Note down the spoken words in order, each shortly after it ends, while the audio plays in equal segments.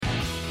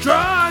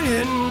try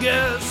and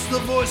guess the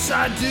voice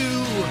I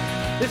do.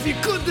 If you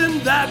could,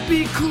 then that'd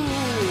be cool.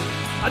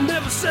 I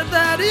never said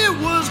that it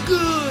was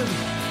good,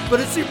 but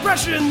it's the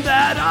impression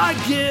that I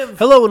give.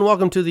 Hello and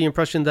welcome to The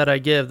Impression That I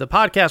Give, the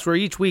podcast where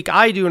each week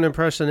I do an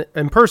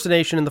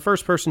impersonation and the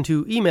first person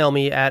to email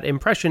me at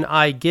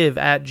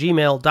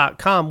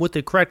impressionigive@gmail.com with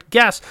the correct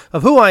guess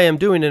of who I am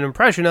doing an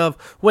impression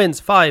of wins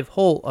 5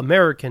 whole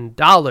American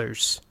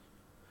dollars.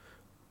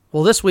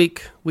 Well, this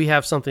week we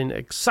have something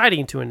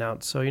exciting to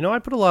announce. So, I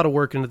put a lot of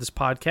work into this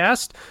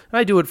podcast, and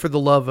I do it for the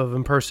love of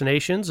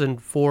impersonations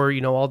and for,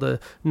 all the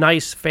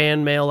nice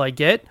fan mail I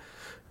get.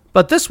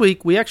 But this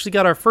week, we actually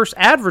got our first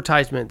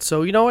advertisement.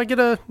 So, I get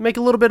to make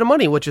a little bit of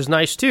money, which is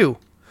nice too.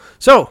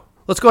 So,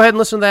 let's go ahead and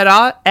listen to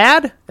that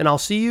ad, and I'll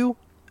see you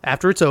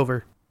after it's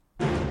over.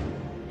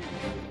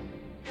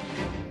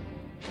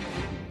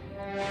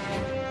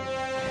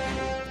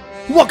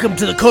 Welcome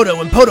to the Kodo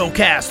and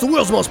Podocast, the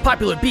world's most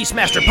popular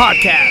Beastmaster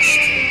podcast.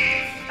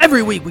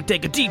 Every week, we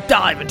take a deep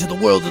dive into the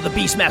world of the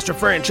Beastmaster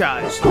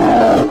franchise.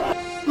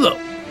 Look.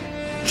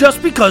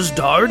 Just because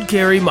Dar and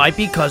Gary might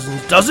be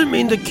cousins doesn't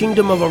mean the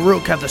Kingdom of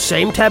Aruk have the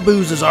same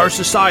taboos as our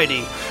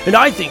society, and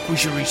I think we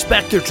should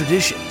respect their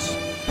traditions.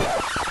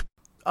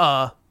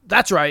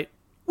 That's right.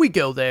 We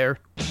go there.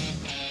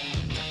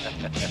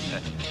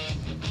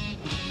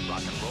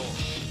 Rock and roll.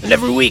 And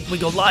every week we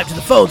go live to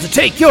the phones to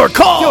take your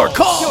call.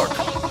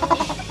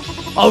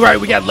 All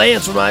right, we got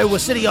Lance from Iowa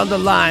City on the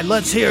line.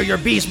 Let's hear your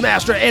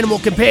Beastmaster Animal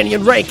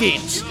Companion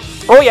rankings.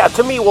 Oh yeah,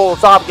 to me, well,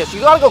 it's obvious. You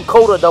gotta go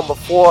Koda number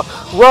 4,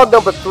 Rug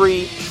number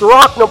 3,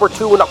 Shirok number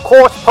 2, and of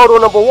course, Podo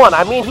number 1.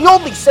 I mean, he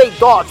only saved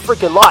Dar's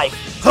freaking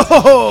life.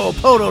 Ho,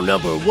 Podo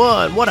number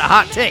 1. What a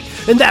hot take.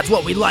 And that's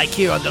what we like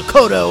here on the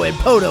Kodo and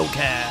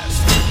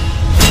Podocast.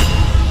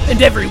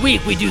 And every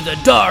week we do the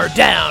Dar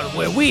Down,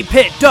 where we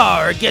pit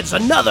Dar against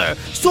another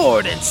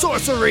sword and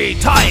sorcery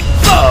type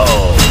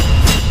foe.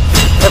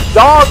 If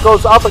Dar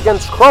goes up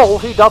against Kroll,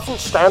 he doesn't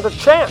stand a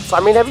chance. I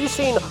mean, have you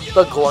seen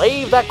the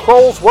glaive that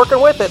Kroll's working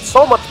with? It's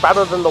so much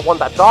better than the one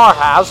that Dar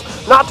has.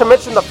 Not to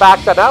mention the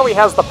fact that now he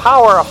has the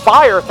power of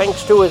fire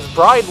thanks to his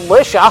bride,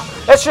 Lisha.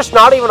 It's just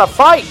not even a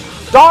fight.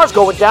 Dar's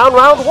going down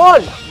round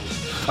 1.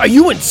 Are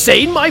you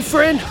insane, my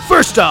friend?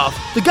 First off,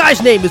 the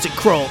guy's name isn't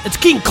Kroll, it's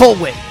King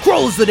Colwyn.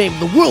 Kroll is the name of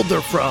the world they're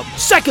from.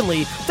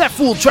 Secondly, that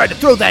fool tried to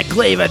throw that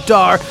glaive at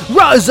Dar.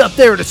 Ra is up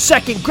there in a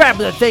second,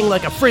 grabbing the thing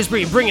like a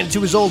frisbee and bringing it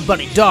to his old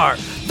buddy Dar.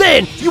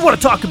 Then, you want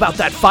to talk about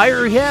that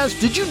fire he has?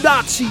 Did you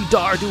not see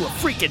Dar do a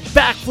freaking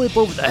backflip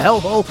over the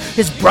hellhole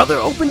his brother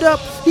opened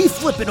up? He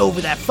flipping over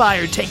that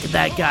fire and taking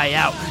that guy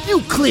out. You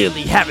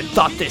clearly haven't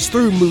thought this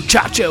through,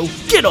 muchacho.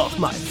 Get off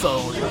my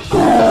phone.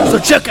 So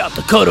check out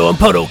the Kodo and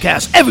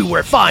Podocast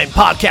everywhere fine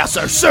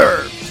podcasts are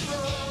served.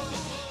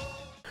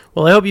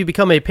 Well, I hope you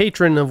become a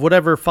patron of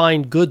whatever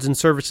fine goods and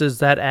services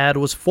that ad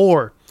was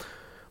for.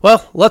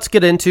 Well, let's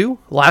get into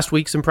last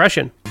week's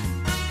impression.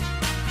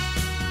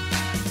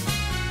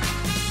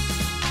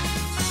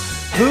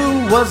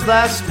 Who was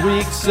last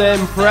week's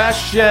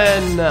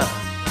impression?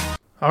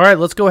 All right,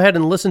 let's go ahead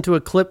and listen to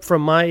a clip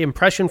from my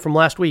impression from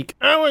last week.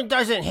 Owen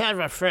doesn't have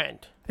a friend.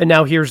 And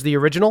now here's the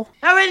original.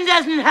 Owen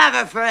doesn't have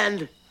a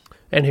friend.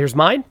 And here's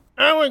mine.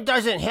 Owen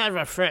doesn't have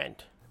a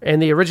friend.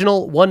 And the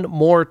original one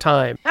more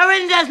time.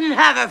 Owen doesn't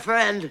have a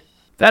friend.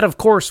 That, of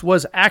course,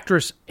 was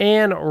actress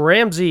Anne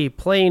Ramsey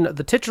playing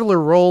the titular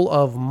role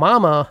of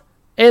Mama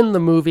in the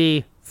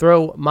movie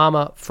Throw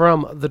Mama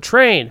from the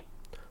Train.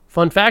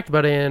 Fun fact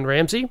about Anne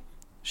Ramsey.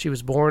 She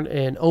was born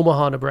in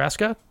Omaha,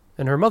 Nebraska,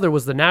 and her mother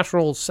was the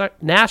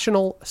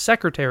national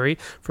secretary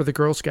for the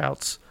Girl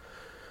Scouts.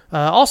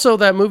 Also,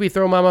 that movie,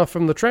 Throw Mama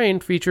from the Train,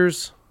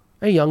 features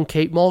a young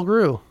Kate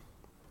Mulgrew.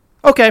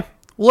 Okay,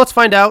 well, let's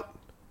find out.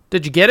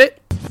 Did you get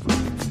it?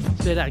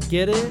 Did I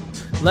get it?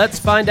 Let's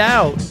find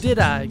out. Did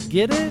I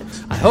get it?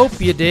 I hope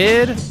you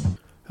did.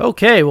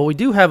 Okay, well, we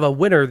do have a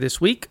winner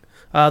this week.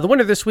 The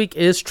winner this week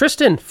is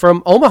Tristan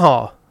from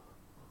Omaha.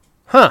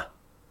 Huh.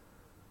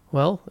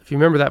 Well, if you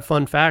remember that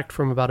fun fact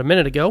from about a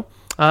minute ago,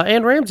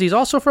 Anne Ramsey's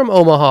also from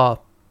Omaha.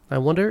 I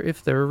wonder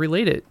if they're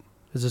related.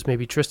 Is this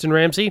maybe Tristan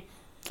Ramsey?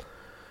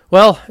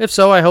 Well, if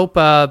so, I hope,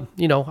 I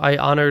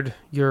honored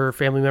your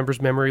family member's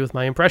memory with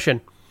my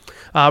impression.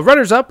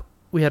 Runners up,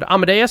 we had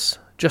Amadeus,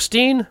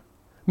 Justine,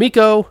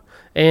 Miko,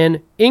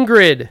 and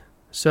Ingrid.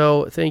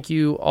 So thank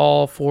you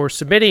all for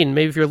submitting.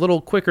 Maybe if you're a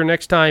little quicker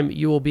next time,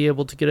 you will be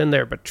able to get in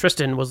there. But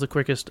Tristan was the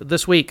quickest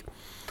this week.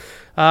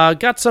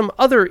 Got some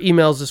other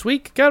emails this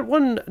week. Got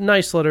one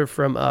nice letter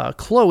from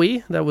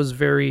Chloe that was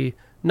very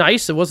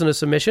nice. It wasn't a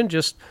submission,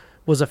 just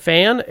was a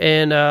fan,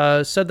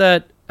 and said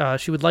that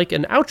she would like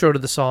an outro to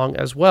the song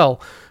as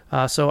well.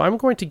 So I'm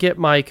going to get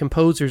my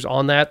composers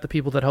on that, the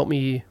people that help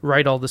me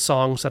write all the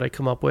songs that I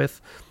come up with.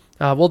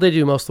 Well, they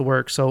do most of the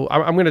work, so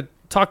I'm going to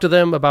talk to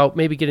them about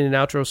maybe getting an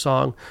outro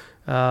song.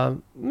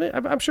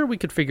 I'm sure we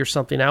could figure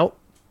something out.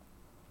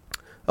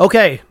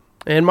 Okay,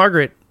 and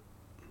Margaret,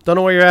 don't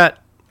know where you're at.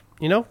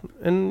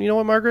 And you know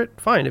what,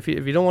 Margaret? Fine. If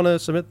you don't want to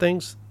submit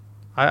things,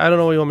 I don't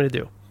know what you want me to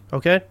do.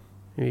 Okay?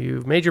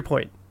 You've made your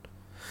point.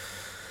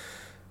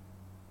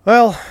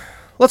 Well,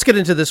 let's get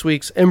into this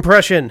week's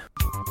impression.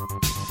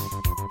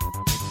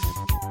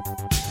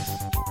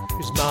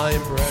 my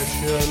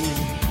impression.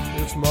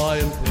 It's my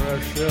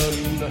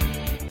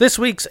impression. This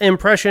week's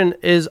impression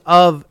is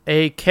of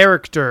a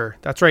character.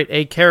 That's right,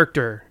 a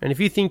character. And if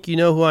you think you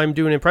know who I'm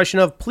doing an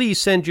impression of,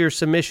 please send your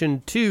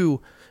submission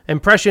to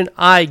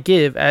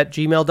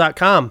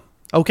impressionigive@gmail.com.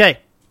 Okay,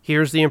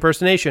 here's the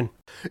impersonation.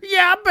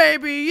 Yeah,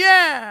 baby,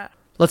 yeah.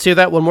 Let's hear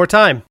that one more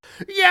time.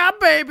 Yeah,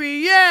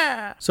 baby,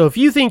 yeah. So if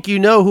you think you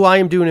know who I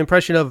am doing an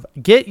impression of,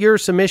 get your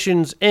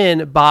submissions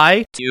in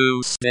by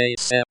Tuesday,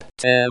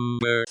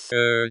 September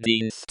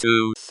 13th,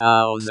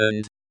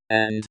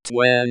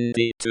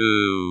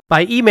 2022.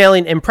 by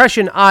emailing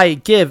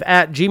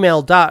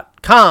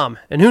impressionigive@gmail.com.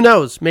 And who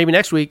knows, maybe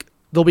next week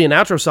there'll be an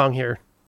outro song here.